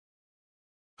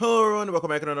Hello everyone, welcome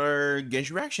back to another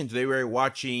Genshin reaction. Today we're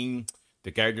watching the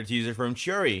character teaser from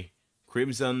Chiori,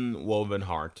 Crimson Woven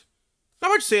Heart. Not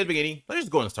much to say at the beginning, let's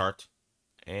just go and start.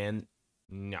 And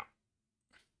no.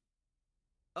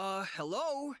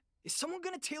 Hello? Is someone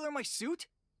gonna tailor my suit?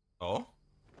 Oh?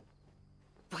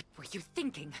 What were you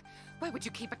thinking? Why would you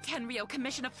keep a Tenryou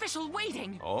commission official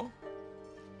waiting? Oh?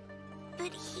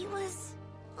 But he was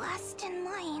last in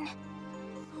line.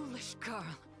 Foolish girl.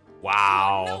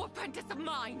 Wow. You are no apprentice of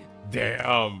mine.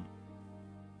 Damn.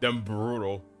 Damn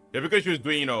brutal. Yeah, because she was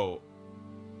doing, yo,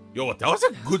 that was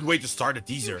a good way to start a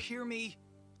teaser. Did you hear me?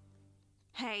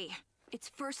 Hey,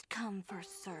 it's first come,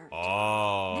 first served.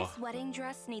 Oh. This wedding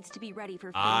dress needs to be ready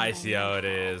for I see how it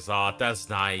is. Oh, that's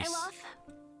nice. Olaf,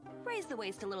 raise the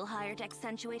waist a little higher to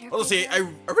accentuate her I'll say, I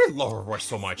really love her voice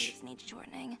so much. Sleeves need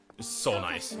shortening. It's so Focus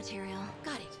nice. Material.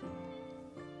 Got it.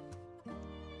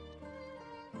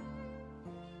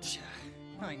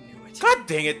 I knew it. God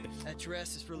dang it. That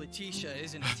dress is for Letitia,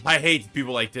 isn't it? I hate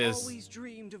people like this. Always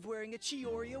dreamed of wearing a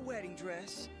Chiori wedding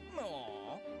dress.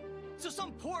 Aww. So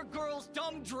some poor girl's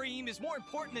dumb dream is more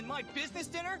important than my business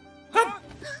dinner? Huh?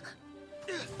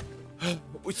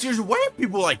 Seriously, why are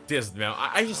people like this, man?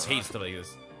 I just hate stuff like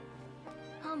this.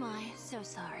 Oh my, so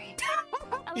sorry.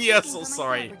 I was Yes, looking so for my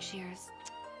sorry. fabric shears.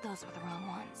 Those were the wrong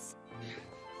ones.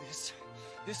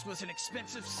 This was an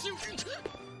expensive suit.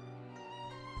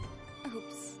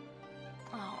 Oops.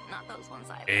 Oh, not those ones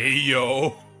either. Hey,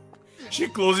 yo. She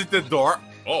closes the door.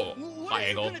 Oh, What hi, are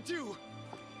you Eagle. gonna do?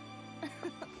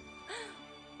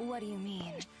 What do you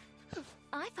mean?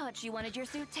 I thought you wanted your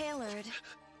suit tailored.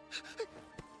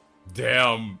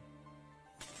 Damn.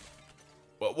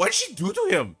 What did she do to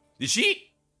him? Did she?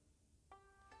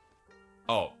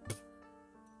 Oh.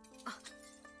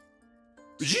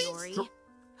 Did she? Chiori,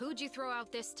 who'd you throw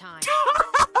out this time?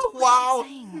 Wow.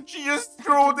 saying? She just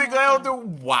threw the guy out the.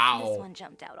 This Wow. one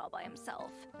jumped out all by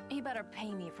himself. He better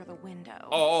pay me for the window.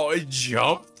 Oh, it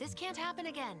jumped? This can't happen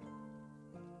again.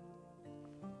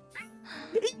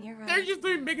 You're right. They're just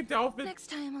doing make outfit. Next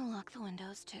time I'll lock the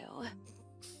windows too.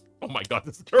 Oh my god,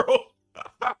 this girl.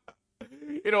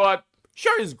 You know what?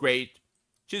 Chiori's great.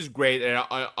 She's great, and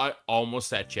I almost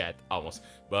said chat. Almost.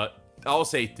 But I'll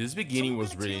say this beginning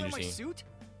was really interesting. Suit?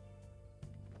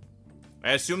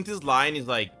 I assume this line is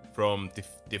like from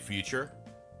the future.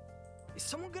 Is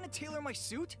someone gonna tailor my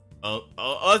suit?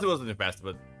 Us it was in the past,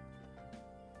 but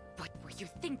What were you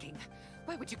thinking?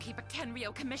 Why would you keep a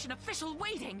Tenryou commission official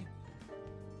waiting?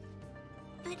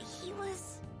 But he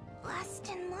was last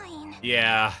in line.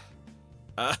 yeah.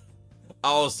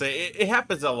 I'll say it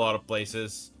happens a lot of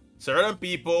places. Certain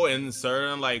people in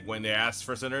certain, like, when they ask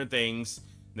for certain things,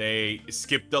 they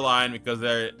skip the line because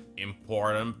they're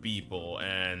important people,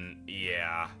 and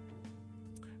yeah.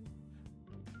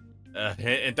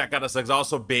 And that kind of sucks.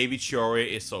 Also, Baby Chiori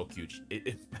is so cute.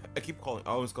 I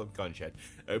always call chat.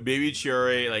 Baby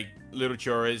Chiori, like little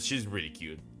Chiori, she's really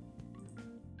cute.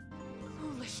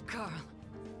 Foolish girl.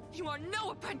 You are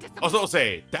no apprentice of Also, I'll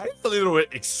say that is a little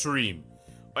bit extreme.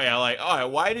 Oh yeah, like, oh,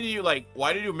 why did you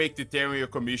make the Tenryou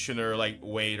commissioner like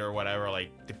wait or whatever,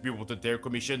 like the people to their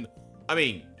commission? I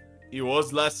mean, it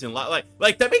was less in like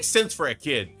that makes sense for a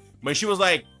kid. When she was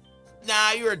like,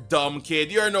 nah, you're a dumb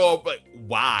kid. You're no, like,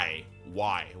 why?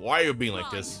 Why are you being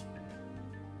like this?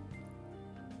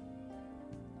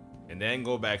 And then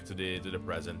go back to the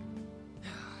present.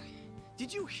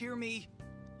 Did you hear me?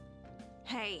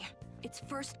 Hey, it's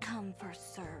first come,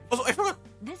 first served. Also, I forgot.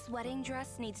 This wedding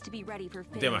dress needs to be ready for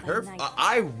fitting Damn, by her. night.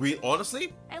 I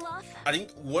honestly, Olaf, I think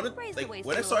Raise the waist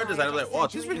when I a started this, I little was like, higher oh,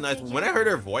 to this is really nice. accentuate When I your heard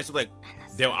her voice, I was like,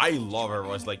 and the damn, I sleeves love her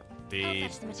shortening. voice, like I'll the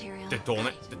fetch the material.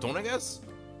 tone, I guess.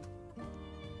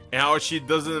 And how she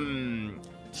doesn't.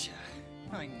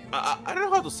 I knew it. I don't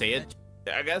know how to say it.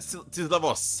 I guess this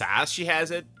level of sass she has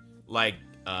it. Like,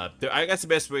 I guess the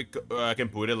best way I can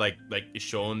put it, like it's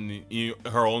shown in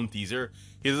her own teaser.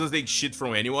 He doesn't take shit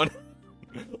from anyone,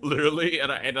 literally,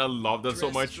 and I love that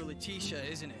so Dress much. is for Letitia,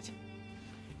 isn't it?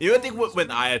 Even I think when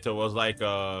Ayato was like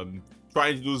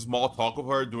trying to do small talk with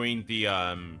her during the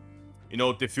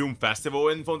the film festival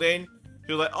in Fontaine,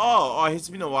 she was like, oh, it's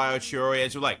been a while, Chiori,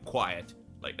 and she was like, quiet.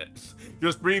 Like that.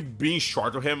 Just being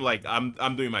short of him, like,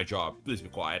 I'm doing my job. Please be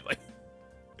quiet. Like,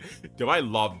 damn, I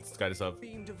love this kind of stuff.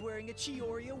 Dreamed of wearing a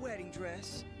Chiori wedding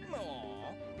dress.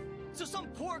 Aww. So some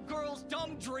poor girl's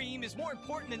dumb dream is more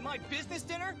important than my business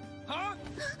dinner? Huh?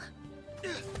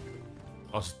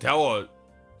 Also,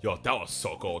 that was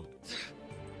so cold.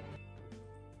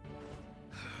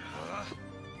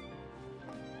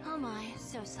 Oh my,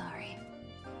 so sorry.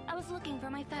 I was looking for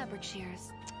my fabric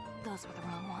shears. Those were the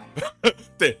wrong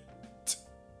ones.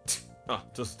 Oh,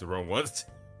 just the wrong ones.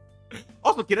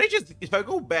 Also, can I just, if I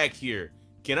go back here,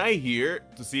 can I hear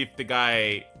to see if the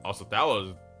guy, also that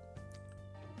was,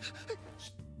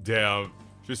 damn,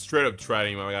 just straight up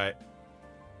trying, my guy.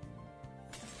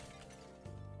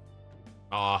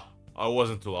 I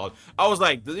wasn't too loud. I was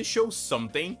like, did it show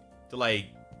something to like,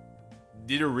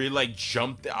 did it really like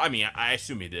jump? I mean, I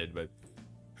assume it did, but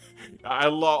I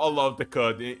love the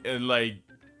cut and like,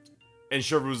 and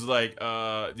Chiori was like,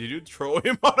 did you throw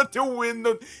him out of the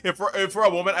window? And for a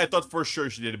moment, I thought for sure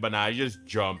she did, but nah, I just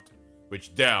jumped.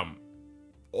 Which, damn.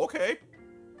 Okay.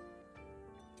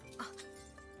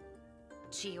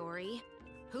 Chiori,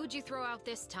 who'd you throw out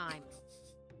this time?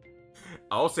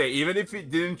 I'll say, even if it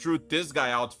didn't throw this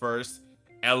guy out first,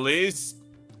 at least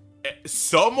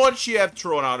someone she had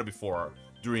thrown out before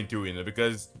during two window,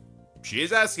 because she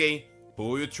is asking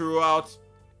who you threw out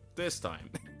this time.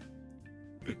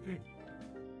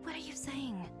 What are you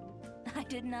saying? I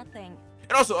did nothing.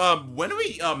 And also, when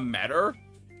we met her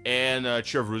and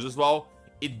Chiori as well,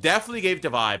 it definitely gave the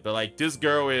vibe that like this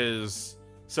girl is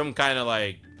some kind of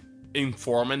like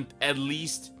informant at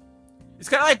least. It's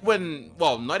kind of like when,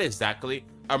 well, not exactly.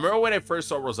 I remember when I first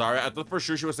saw Rosaria, I thought for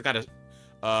sure she was the kind of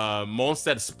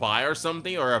Mondstadt spy or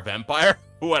something, or a vampire,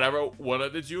 whatever, one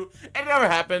of the two. It never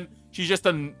happened. She's just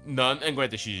a nun, and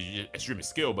granted, she's extremely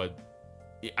skilled, but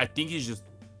I think he's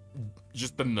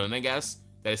just a nun, I guess,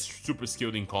 that is super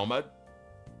skilled in combat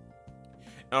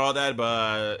and all that.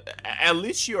 But at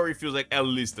least she already feels like at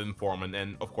least an informant,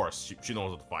 and of course she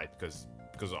knows how to fight because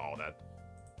of all that.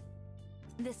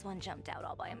 This one jumped out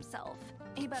all by himself.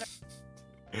 He better.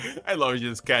 I love you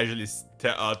just casually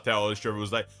tell Chiori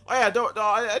was like, oh yeah, no,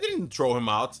 I didn't throw him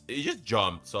out. He just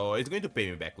jumped, so he's going to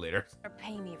pay me back later.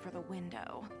 Pay me for the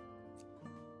window.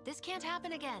 This can't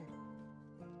happen again.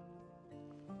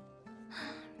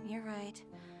 You're right.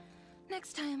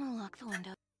 Next time I'll lock the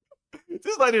window.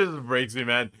 This lady just breaks me,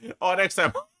 man. Oh, next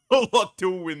time I'll lock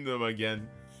the window again.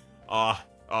 Oh,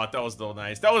 that was so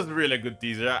nice. That was really a good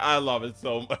teaser. I love it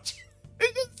so much. He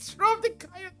just threw the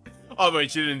guy. Oh man,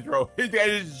 she didn't throw. He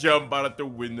just jumped out of the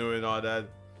window and all that.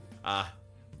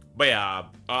 But yeah,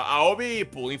 I'll be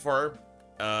pulling for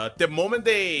her. The moment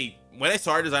when I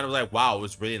saw her design, I was like, wow, it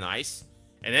was really nice.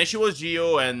 And then she was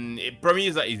Geo, and for me,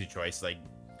 it's an easy choice. Like,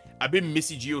 I've been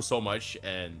missing Geo so much,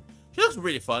 and she looks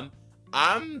really fun.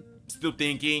 I'm still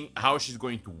thinking how she's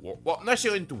going to work. Well, not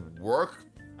necessarily going to work.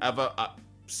 I have a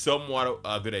somewhat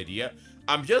a good idea.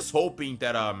 I'm just hoping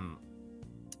that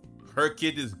her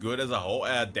kit is good as a whole,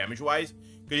 damage-wise.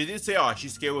 Because you did say, oh,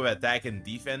 she's scaled with attack and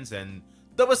defense, and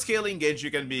double scaling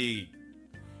Genshin can be,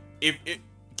 if it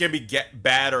can be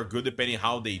bad or good depending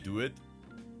how they do it.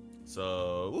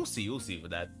 So we'll see for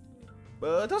that.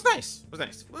 But it was nice. It was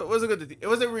nice. It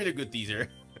was a really good teaser.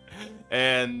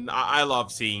 And I love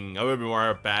seeing a little bit more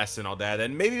of her past and all that.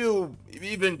 And maybe we'll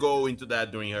even go into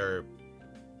that during her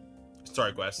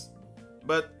story quest.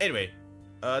 But anyway,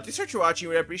 thanks for watching.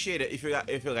 We appreciate it. If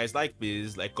you guys like,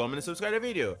 please like, comment, and subscribe to the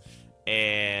video.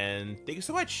 And thank you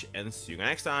so much. And see you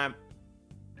next time.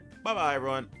 Bye bye,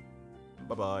 everyone.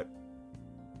 Bye bye.